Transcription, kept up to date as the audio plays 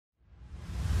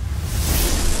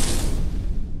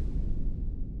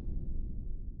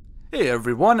Hey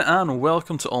everyone, and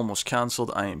welcome to Almost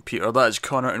Cancelled. I am Peter, that is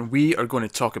Connor, and we are going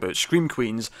to talk about Scream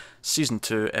Queens Season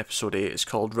 2, Episode 8. It's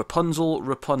called Rapunzel,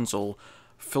 Rapunzel.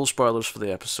 Full spoilers for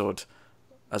the episode,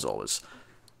 as always.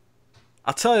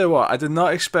 I'll tell you what, I did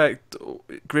not expect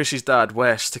Gracie's dad,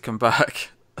 Wes, to come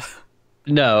back.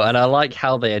 No, and I like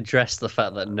how they address the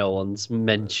fact that no one's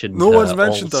mentioned No her one's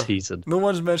mentioned all her. season. No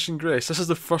one's mentioned Grace. This is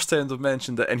the first time they've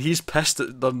mentioned it, and he's pissed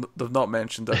that they've not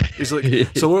mentioned it. He's like,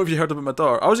 so what have you heard about my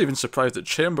daughter? I was even surprised that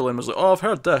Chamberlain was like, oh, I've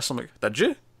heard this. I'm like, did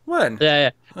you? When?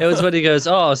 Yeah, yeah. It was when he goes,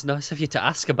 "Oh, it's nice of you to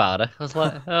ask about her." I was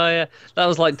like, "Oh yeah." That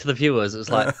was like to the viewers. It was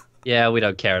like, "Yeah, we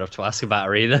don't care enough to ask about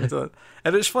her either."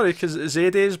 And it's funny because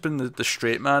Zadie's been the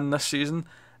straight man this season,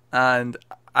 and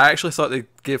I actually thought they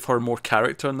gave her more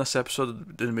character in this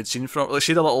episode than we'd seen from her. Like,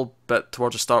 she had a little bit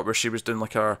towards the start where she was doing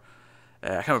like her, I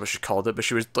can't remember what she called it, but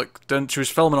she was like she was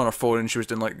filming on her phone and she was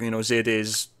doing like, you know,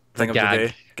 Zadie's thing of the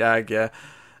day. Gag, yeah.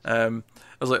 I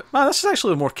was like, man, this is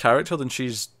actually more character than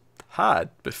she's had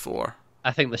before.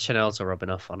 I think the Chanels are rubbing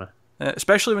off on her.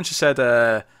 Especially when she said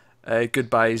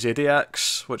goodbye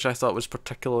Zadiacs, which I thought was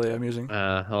particularly amusing.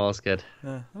 Oh, that's good.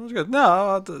 Yeah, that was good.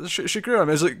 No, she grew on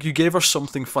me. It was like you gave her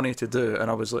something funny to do, and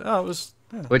I was like, oh, it was...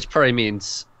 Yeah. Which probably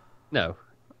means, no,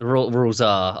 the rules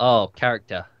are,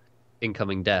 character,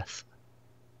 incoming death.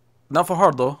 Not for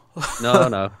her, though. No,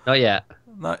 not yet.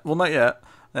 Not yet.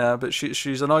 But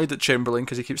she's annoyed at Chamberlain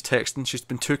because he keeps texting. She's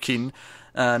been too keen,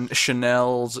 and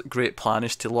Chanel's great plan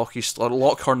is to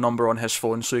lock her number on his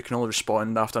phone so he can only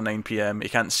respond after 9 p.m. He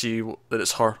can't see that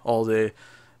it's her all day,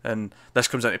 and this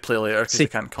comes into play later because they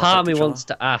can't contact part of me each other. wants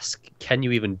to ask, can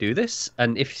you even do this?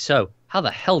 And if so, how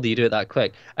the hell do you do it that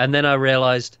quick? And then I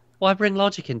realised, why bring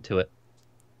logic into it?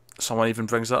 Someone even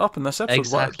brings that up in this episode.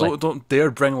 Exactly. Don't dare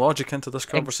bring logic into this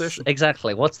conversation.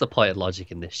 Exactly. What's the point of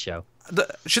logic in this show?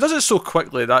 She does it so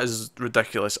quickly, that is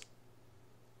ridiculous.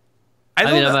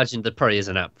 I imagine there probably is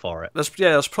an app for it.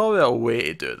 There's probably a way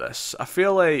to do this. I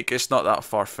feel like it's not that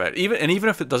far-fetched. Even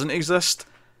if it doesn't exist,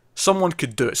 someone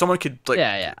could do it. Someone could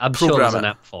I'm sure there's an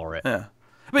app for it. Yeah,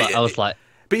 but I was like,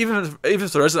 but even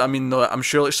if there isn't, I mean, no, I'm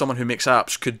sure like someone who makes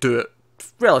apps could do it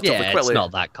relatively quickly. It's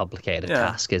not that complicated a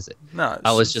task, is it? No,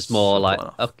 I was just more like,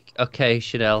 okay,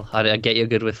 Chanel, I get you're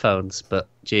good with phones, but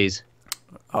geez.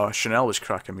 Oh, Chanel was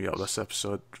cracking me up this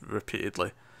episode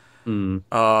repeatedly. Mm.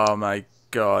 Oh my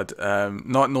god,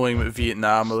 not knowing what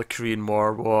Vietnam or the Korean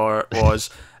War was,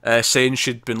 saying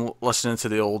she'd been listening to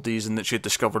the oldies and that she'd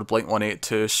discovered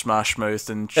Blink-182, Smash Mouth,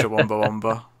 and Chumbawamba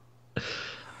Wamba.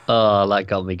 Oh, that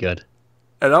got me good.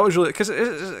 And that was really because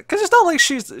it's not like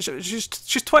she's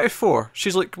 24.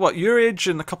 She's like what, your age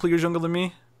and a couple of years younger than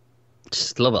me.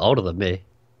 Just a little bit older than me.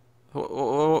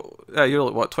 Yeah, you're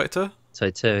like what, 22?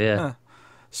 22, yeah.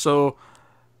 So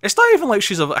it's not even like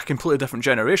she's a completely different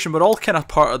generation. We're all kind of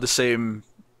part of the same.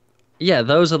 Yeah,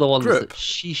 those are the ones group that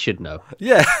she should know.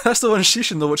 Yeah, that's the one she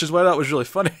should know, which is why that was really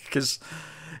funny because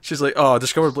she's like, oh, I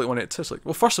discovered Blink-182. It's like,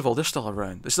 well, first of all, they're still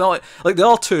around. It's not like the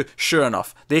other two, sure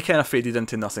enough, they kind of faded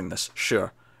into nothingness,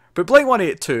 sure. But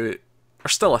Blink-182 are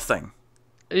still a thing.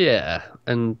 Yeah,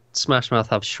 and Smash Mouth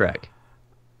have Shrek.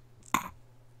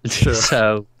 Sure.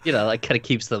 So, that kind of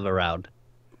keeps them around.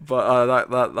 But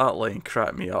that line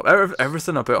cracked me up.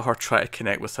 Everything about her trying to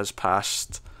connect with his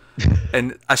past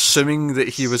and assuming that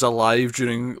he was alive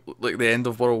during like the end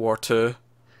of World War II.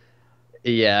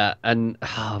 Yeah, and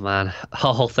oh man, the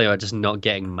whole thing about just not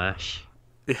getting MASH.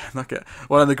 Yeah, not get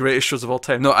one of the greatest shows of all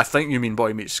time. No, I think you mean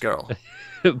Boy Meets Girl.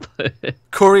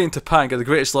 Corey and Topanga, the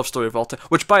greatest love story of all time.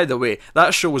 Which, by the way,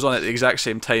 that show was on at the exact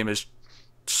same time as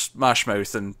Smash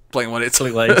Mouth and Blink-182.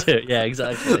 Blink-182, yeah,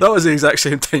 exactly. That was the exact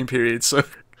same time period. So,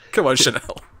 come on,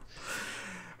 Chanel.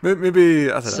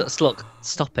 Maybe I don't know. Look,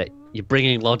 stop it. You're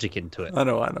bringing logic into it. I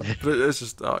know. But it's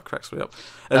just it cracks me up.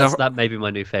 That may be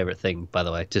my new favourite thing, by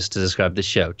the way, just to describe this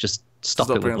show. Just stop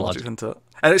it with logic into it.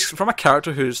 And it's from a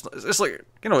character who's, it's like,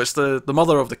 it's the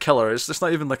mother of the killer. It's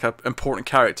not even like an important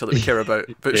character that we care about.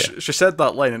 But she said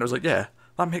that line and I was like, yeah,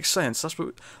 that makes sense. That's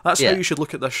how you should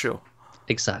look at this show.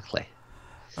 Exactly.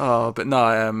 Oh, but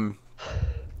no,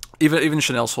 even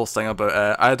Chanel's whole thing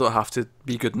about I don't have to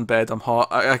be good in bed, I'm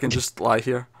hot, I can just lie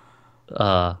here.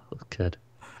 Good.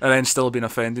 And then still being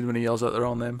offended when he yells out the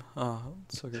wrong name. Oh,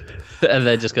 so good. And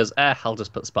then just goes, I'll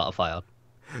just put Spotify on.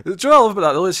 Do you know what I love about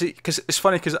that though? Because it's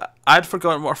funny because I'd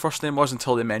forgotten what her first name was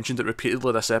until they mentioned it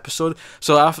repeatedly this episode.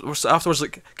 So afterwards,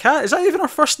 like, Kat, is that even her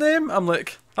first name? I'm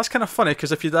like, that's kind of funny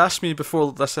because if you'd asked me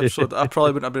before this episode, I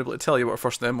probably wouldn't have been able to tell you what her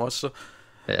first name was. So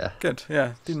yeah, good.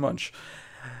 Yeah, Dean Munch.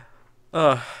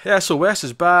 Yeah. So Wes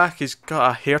is back. He's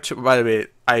got a hair tip. By the way,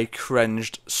 I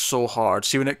cringed so hard.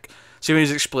 See when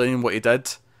he's explaining what he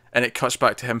did, and it cuts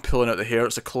back to him pulling out the hair.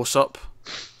 It's a close up.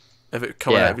 of it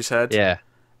coming out of his head. Yeah.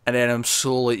 And then him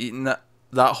slowly eating it.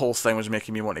 That whole thing was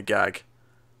making me want to gag.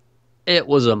 It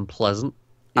was unpleasant.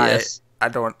 Yes. I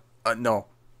don't... no.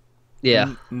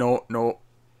 Yeah. No.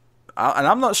 And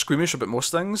I'm not squeamish about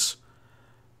most things,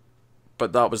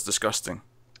 but that was disgusting.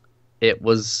 It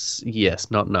was,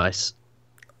 yes, not nice.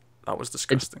 That was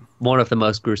disgusting. It's one of the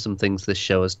most gruesome things this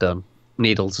show has done.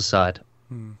 Needles aside.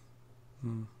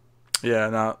 Yeah,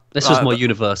 no. This was more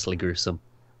universally gruesome.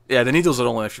 Yeah, the needles are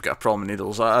only if you've got a problem with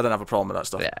needles. I don't have a problem with that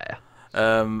stuff. Yeah.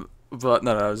 But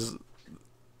no,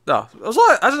 it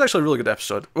was actually a really good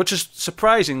episode, which is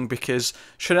surprising because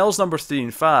Chanel's number 3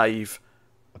 and 5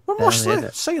 were mostly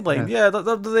sideline. Yeah,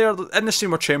 they're in the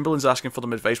scene where Chamberlain's asking for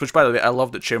them advice, which, by the way, I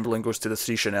love that Chamberlain goes to the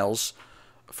 3 Chanels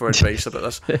for advice about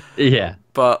this. Yeah.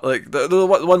 But like the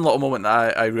one little moment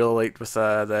that I really liked with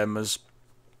them was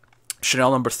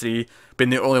Chanel number 3 being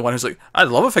the only one who's like, I'd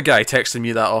love if a guy texted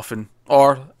me that often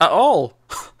or at all.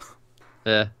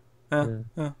 Yeah.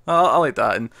 I like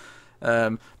that,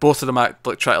 and both of them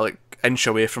try to inch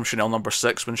away from Chanel number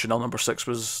 6 when Chanel number 6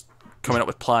 was coming up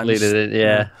with plans.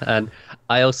 Yeah. And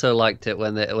I also liked it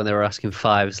when they were asking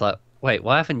 5. It's like, wait,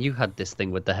 why haven't you had this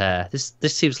thing with the hair? This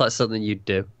seems like something you'd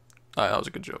do. That was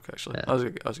a good joke, actually. Yeah.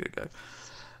 That was a good guy.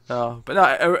 But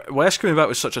no, Wes coming back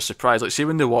was such a surprise. Like, see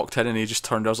when they walked in and he just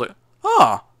turned, I was like,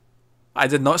 I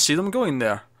did not see them going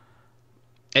there.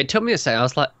 It took me a second. I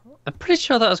was like, I'm pretty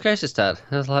sure that was Grace's dad.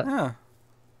 I was like, yeah.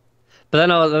 But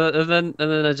then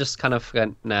I just kind of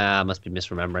went, nah, I must be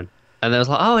misremembering. And then I was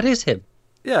like, oh, it is him.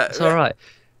 Yeah, it's all right.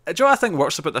 Do you know what I think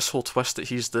works about this whole twist that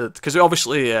he's because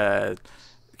obviously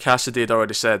Cassidy had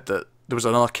already said that there was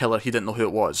another killer. He didn't know who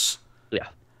it was. Yeah.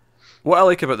 What I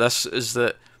like about this is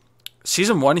that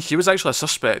season 1, he was actually a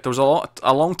suspect. There was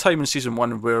a long time in season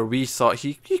 1 where we thought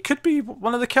he could be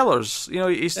one of the killers. You know,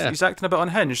 he's acting a bit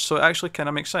unhinged, so it actually kind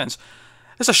of makes sense.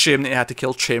 It's a shame that he had to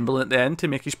kill Chamberlain at the end to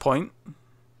make his point.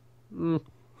 You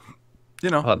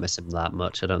know, I won't miss him that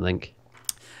much, I don't think.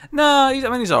 No,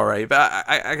 he's alright, but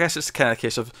I guess it's kind of a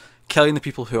case of killing the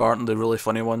people who aren't the really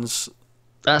funny ones.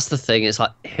 That's the thing. It's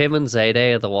like him and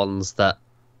Zayde are the ones that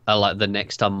are like the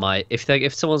next on my.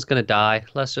 If someone's gonna die,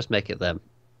 let's just make it them.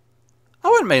 I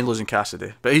wouldn't mind losing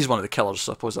Cassidy, but he's one of the killers,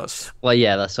 so I suppose that's... Well,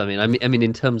 yeah, that's what I mean. I mean,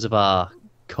 in terms of our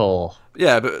core.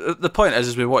 Yeah, but the point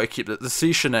is we want to keep the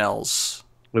 3 Chanels.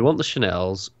 We want the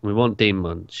Chanels. We want Dean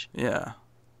Munch. Yeah.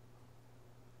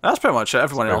 That's pretty much it.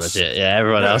 Everyone else. Yeah,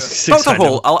 everyone else. Dr.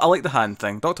 Holt, I like the hand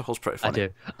thing. Dr. Holt's pretty funny. I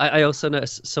do. I also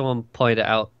noticed someone pointed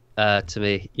out to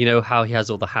me, you know how he has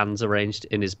all the hands arranged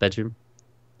in his bedroom?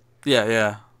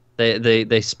 Yeah.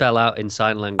 They spell out in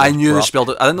sign language. I knew they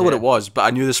spelled it. I didn't know what it was, but I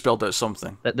knew they spelled out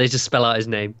something. They just spell out his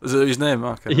name. Is it his name?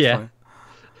 Okay. Yeah.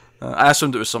 I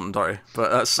assumed it was something dirty, but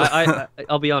that's...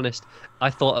 I'll be honest. I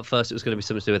thought at first it was going to be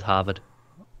something to do with Harvard.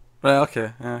 Right,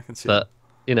 okay. Yeah, I can see But,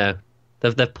 you know,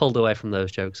 they've pulled away from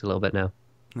those jokes a little bit now.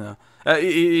 No.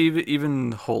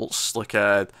 Even Holt's like,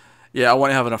 I want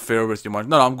to have an affair with you, man.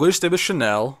 No, I'm going to stay with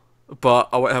Chanel, but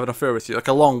I want to have an affair with you. Like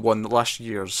a long one, the last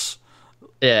years.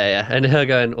 Yeah. And her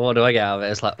going, what do I get out of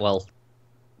it? It's like, well,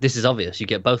 this is obvious. You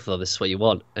get both of them. This is what you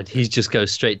want. And he just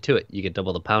goes straight to it. You get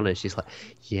double the pounding. She's like,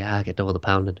 yeah, I get double the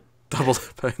pounding. Double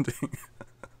the pounding.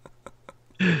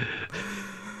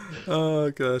 Oh,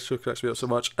 God, that show cracks me up so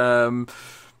much.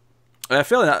 I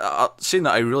feel like seeing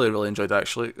that I really, really enjoyed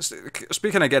actually.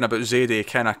 Speaking again about Zadie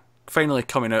kind of finally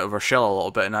coming out of her shell a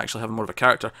little bit and actually having more of a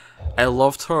character, I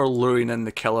loved her luring in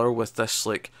the killer with this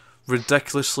like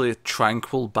ridiculously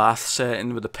tranquil bath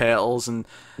setting with the petals and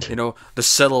the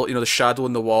silhouette, the shadow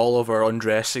on the wall of her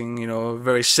undressing,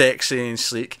 very sexy and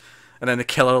sleek. And then the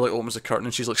killer like opens the curtain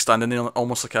and she's like standing there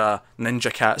almost like a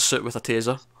ninja cat suit with a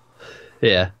taser.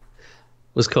 Yeah,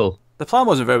 it was cool. The plan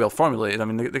wasn't very well formulated. I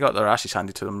mean, they got their asses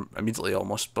handed to them immediately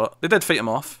almost, but they did fight him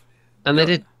off. And they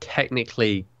did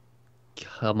technically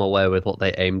come away with what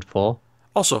they aimed for.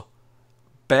 Also,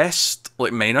 best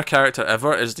like minor character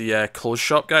ever is the clothes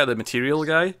shop guy, the material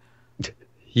guy.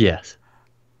 Yes.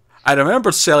 I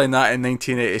remember selling that in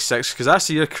 1986 because that's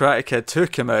the year Karate Kid 2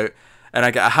 came out and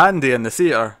I got a handy in the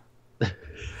theatre.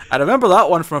 I remember that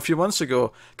one from a few months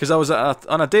ago because I was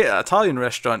on a date at an Italian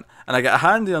restaurant and I got a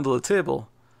handy under the table.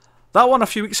 That one a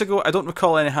few weeks ago, I don't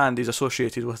recall any handies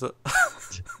associated with it.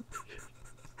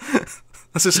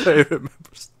 This is how I remember.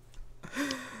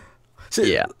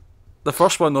 See, yeah. The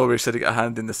first one though, where he said he got a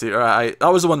hand in the theatre, that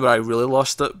was the one where I really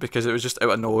lost it because it was just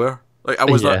out of nowhere. Like I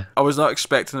was not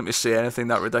expecting him to say anything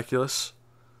that ridiculous.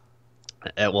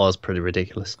 It was pretty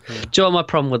ridiculous. Yeah. Do you know what my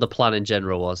problem with the plan in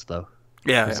general was though?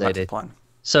 Yeah, the plan.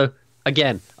 So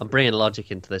again, I'm bringing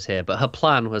logic into this here, but her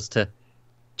plan was to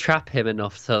trap him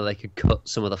enough so they could cut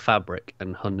some of the fabric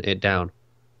and hunt it down.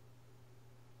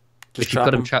 Just if you've trap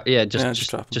got him him. trapped, Just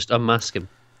trap him. just unmask him.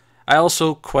 I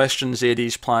also question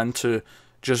Zadie's plan to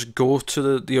just go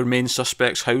to your main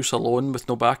suspect's house alone with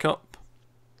no backup.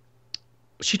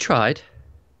 She tried.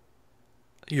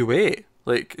 You wait.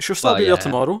 Like, she'll still Well, be there yeah.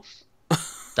 tomorrow.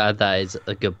 That is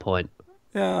a good point.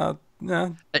 Yeah.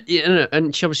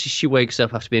 And she wakes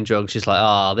up after being drugged. She's like,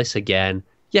 "Ah, this again."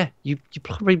 Yeah, you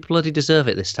probably bloody deserve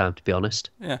it this time, to be honest.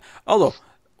 Yeah. Although,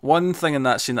 one thing in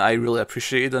that scene that I really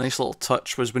appreciated, a nice little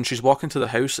touch, was when she's walking to the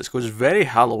house. It goes very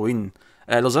Halloween.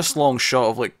 There's this long shot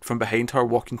of like from behind her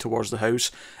walking towards the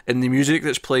house, and the music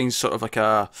that's playing sort of like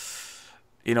a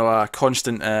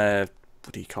constant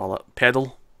what do you call it,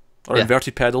 pedal or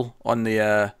inverted pedal on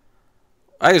the.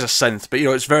 I think it's a synth, but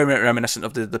it's very reminiscent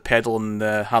of the pedal in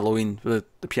the Halloween, with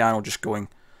the piano just going.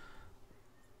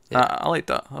 Yeah. I liked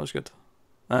that. That was good.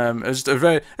 It was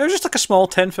just like a small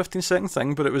 10-15 second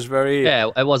thing, but it was very.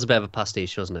 Yeah, it was a bit of a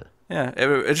pastiche, wasn't it? Yeah,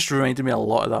 it just reminded me a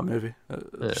lot of that movie.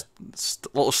 Just a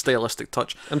little stylistic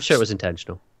touch. I'm sure it was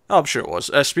intentional. Oh, I'm sure it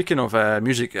was. Speaking of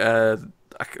music,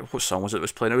 what song was it that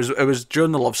was playing? It was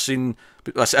during the love scene.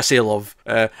 I say love,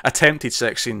 attempted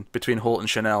sex scene between Holt and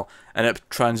Chanel, and it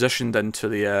transitioned into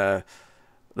the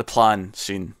plan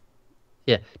scene.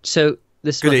 Yeah. So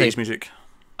this good is 80s music.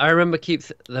 I remember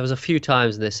there was a few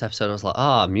times in this episode I was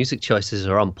like, music choices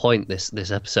are on point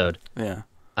this episode. Yeah.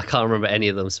 I can't remember any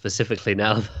of them specifically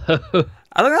now, though.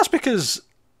 I think that's because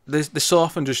they so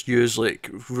often just use like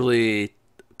really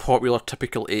popular,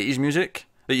 typical 80s music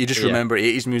that you just remember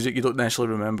 80s music. You don't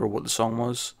necessarily remember what the song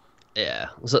was. Yeah,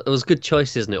 it was good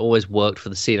choices, and it always worked for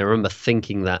the scene. I remember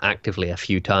thinking that actively a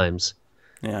few times.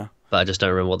 Yeah. But I just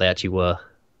don't remember what they actually were.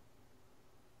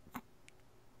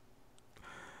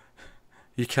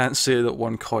 You can't say that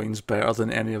one coin's better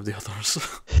than any of the others.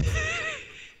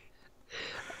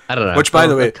 I don't know. Which, by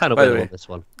the way, on this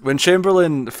one. When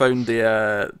Chamberlain found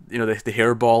the the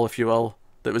hairball, if you will,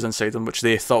 that was inside him, which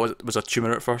they thought was a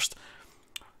tumor at first.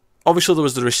 Obviously, there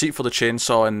was the receipt for the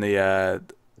chainsaw and the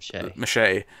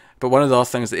machete, but one of the other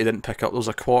things that he didn't pick up was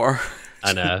a quarter.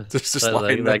 I know. just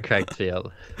lying there. That cracked me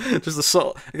up. Just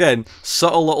a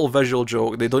subtle little visual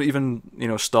joke. They don't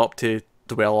even stop to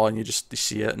dwell on. You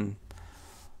see it, and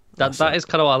that is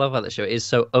kind of what I love about the show. It is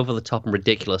so over the top and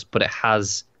ridiculous, but it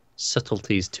has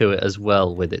subtleties to it as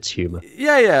well with its humor.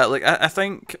 Yeah. Like I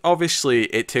think obviously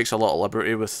it takes a lot of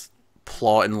liberty with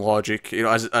plot and logic.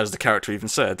 As the character even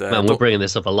said. Man, we're bringing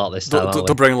this up a lot this time.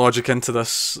 Don't bring logic into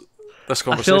this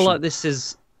conversation. I feel like this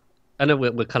is. I know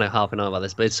we're kind of harping on about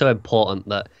this, but it's so important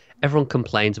that everyone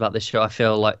complains about this show. I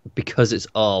feel like because it's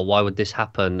why would this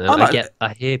happen? And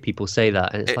I hear people say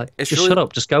that, and it's just shut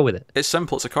up, just go with it. It's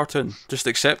simple. It's a cartoon. Just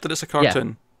accept that it's a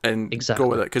cartoon and exactly. Go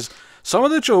with it. Because some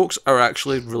of the jokes are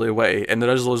actually really witty, and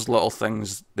there is those little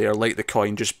things there, like the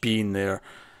coin just being there,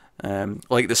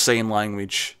 like the sign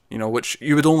language. Which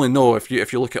you would only know if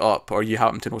you look it up, or you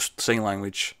happen to know sign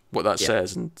language, what that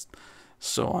says, and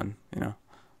so on.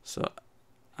 So.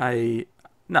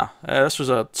 This was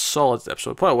a solid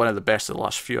episode. Probably one of the best of the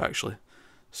last few, actually.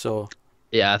 So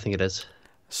yeah, I think it is.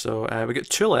 So we got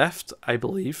 2 left, I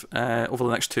believe, over the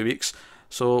next 2 weeks.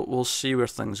 So we'll see where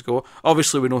things go.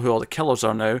 Obviously, we know who all the killers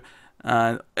are now,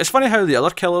 and it's funny how the other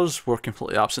killers were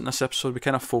completely absent in this episode. We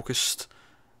kind of focused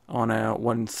on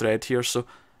one thread here. So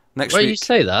next week. You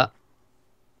say that.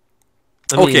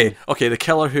 Okay. The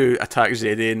killer who attacked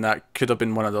Zadie, and that could have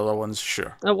been one of the other ones.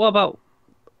 Sure. What about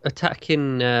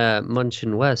attacking Munch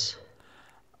and Wes?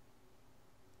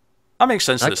 That makes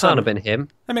sense. That can't have been him.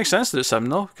 It makes sense that it's him,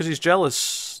 though, because he's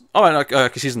jealous. Oh,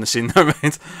 because he's in the scene. Never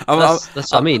mind.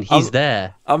 That's what I mean. He's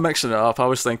there. I'm mixing it up. I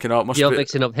was thinking, You're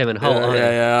mixing up him and Holt, aren't you?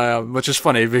 Yeah. Which is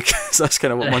funny because that's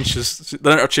kind of what Munch is.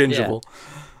 They're interchangeable.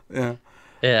 Yeah.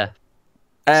 Yeah.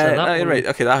 Right.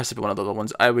 Okay, that has to be one of the other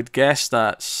ones. I would guess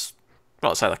it's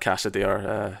either Cassidy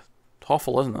or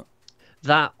Hoffel, isn't it?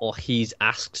 That, or he's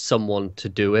asked someone to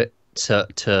do it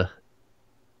to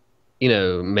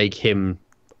make him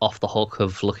off the hook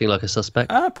of looking like a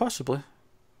suspect. Possibly.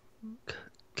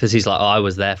 Because he's like, I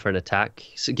was there for an attack.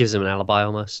 So it gives him an alibi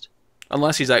almost.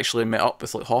 Unless he's actually met up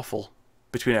with Hoffel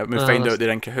between it, we find out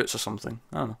they're in cahoots or something.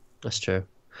 I don't know. That's true.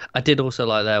 I did also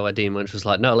like there where Dean Munch was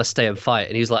like, no, let's stay and fight.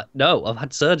 And he was like, no, I've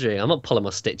had surgery. I'm not pulling my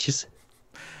stitches.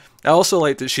 I also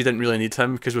liked that she didn't really need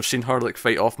him because we've seen her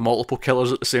fight off multiple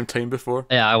killers at the same time before.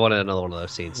 Yeah, I wanted another one of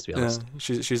those scenes, to be honest.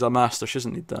 She's a master. She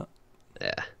doesn't need that.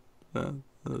 Yeah.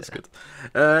 That's good.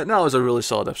 That was a really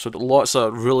solid episode. Lots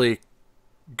of really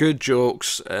good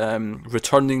jokes,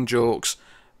 returning jokes,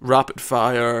 rapid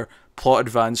fire, plot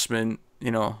advancement.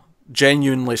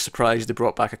 Genuinely surprised they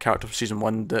brought back a character from season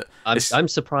 1 that I'm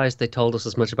surprised they told us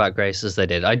as much about Grace as they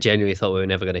did. I genuinely thought we were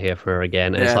never going to hear from her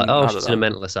again. And it's like, she's in a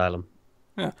mental asylum.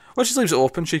 Yeah. Well, she leaves it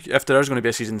open. If there is going to be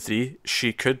a season 3,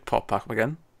 she could pop back up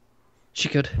again. She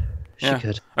could. She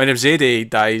could. I mean, if Zadie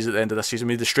dies at the end of the season,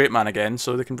 we need the straight man again,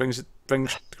 so they can bring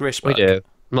Grace back. We do.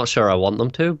 I'm not sure I want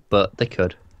them to, but they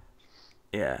could.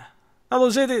 Yeah. Although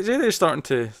Zadie is starting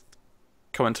to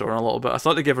come into her own a little bit. I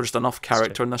thought they gave her just enough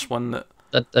character in this one.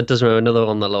 That does remember another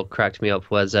one that cracked me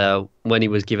up was when he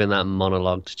was giving that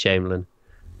monologue to Chamberlain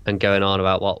and going on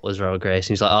about what was wrong with Grace.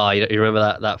 And he's like, oh, you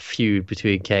remember that feud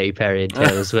between Katy Perry and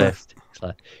Taylor Swift? It's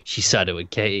like, she said it with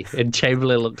Katy. And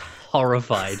Chamberlain looked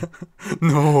horrified.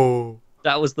 No.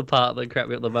 That was the part that cracked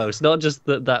me up the most. Not just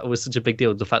that was such a big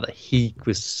deal, the fact that he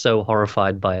was so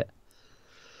horrified by it.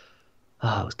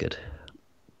 Oh, it was good.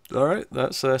 Alright,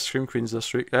 that's Scream Queens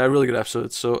this week. Really good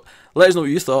episode. So let us know what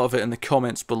you thought of it in the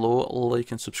comments below.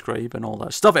 Like and subscribe and all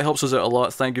that stuff. It helps us out a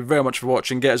lot. Thank you very much for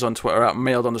watching. Get us on Twitter at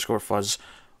mailed_fuzz.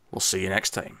 We'll see you next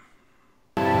time.